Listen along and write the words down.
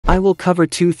I will cover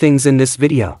two things in this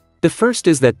video. The first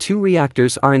is that two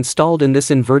reactors are installed in this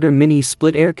inverter mini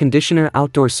split air conditioner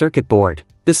outdoor circuit board.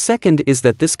 The second is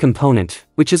that this component,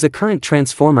 which is a current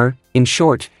transformer, in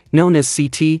short, known as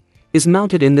CT, is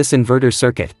mounted in this inverter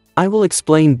circuit. I will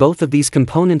explain both of these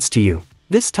components to you.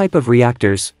 This type of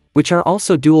reactors, which are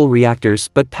also dual reactors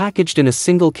but packaged in a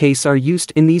single case, are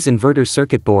used in these inverter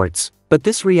circuit boards. But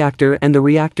this reactor and the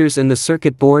reactors in the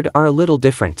circuit board are a little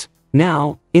different.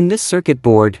 Now, in this circuit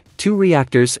board, two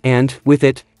reactors and, with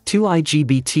it, two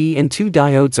IGBT and two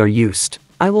diodes are used.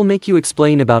 I will make you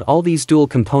explain about all these dual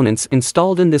components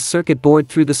installed in this circuit board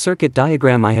through the circuit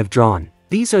diagram I have drawn.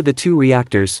 These are the two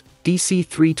reactors. DC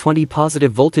 320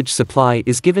 positive voltage supply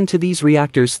is given to these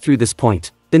reactors through this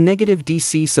point. The negative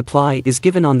DC supply is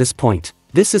given on this point.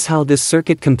 This is how this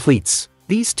circuit completes.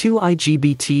 These two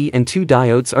IGBT and two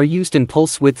diodes are used in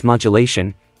pulse width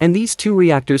modulation, and these two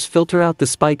reactors filter out the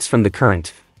spikes from the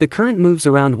current. The current moves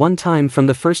around one time from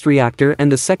the first reactor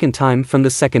and the second time from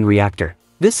the second reactor.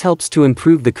 This helps to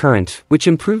improve the current, which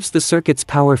improves the circuit's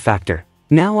power factor.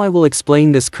 Now I will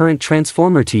explain this current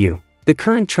transformer to you. The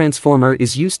current transformer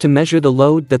is used to measure the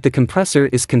load that the compressor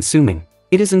is consuming.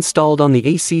 It is installed on the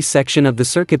AC section of the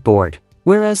circuit board,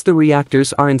 whereas the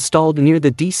reactors are installed near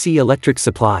the DC electric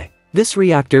supply. This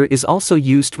reactor is also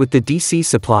used with the DC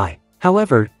supply.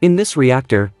 However, in this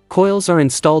reactor, coils are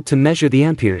installed to measure the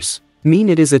amperes. Mean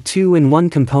it is a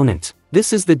 2-in-1 component.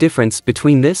 This is the difference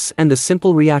between this and the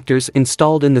simple reactors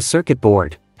installed in the circuit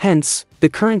board. Hence, the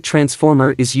current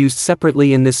transformer is used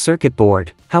separately in this circuit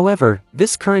board. However,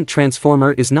 this current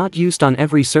transformer is not used on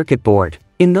every circuit board.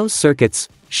 In those circuits,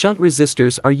 shunt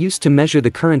resistors are used to measure the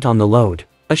current on the load.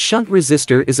 A shunt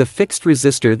resistor is a fixed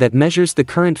resistor that measures the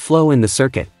current flow in the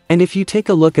circuit. And if you take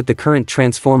a look at the current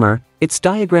transformer, its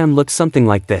diagram looks something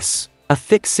like this. A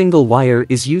thick single wire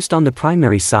is used on the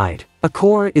primary side. A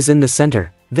core is in the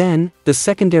center. Then, the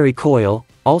secondary coil,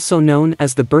 also known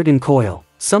as the burden coil.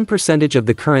 Some percentage of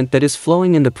the current that is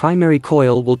flowing in the primary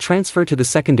coil will transfer to the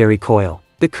secondary coil.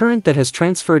 The current that has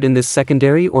transferred in this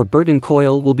secondary or burden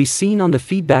coil will be seen on the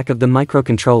feedback of the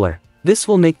microcontroller. This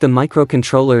will make the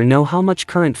microcontroller know how much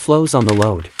current flows on the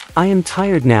load. I am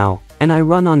tired now, and I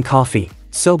run on coffee.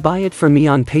 So buy it for me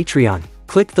on Patreon.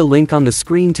 Click the link on the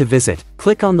screen to visit.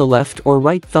 Click on the left or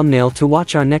right thumbnail to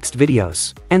watch our next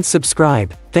videos. And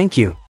subscribe. Thank you.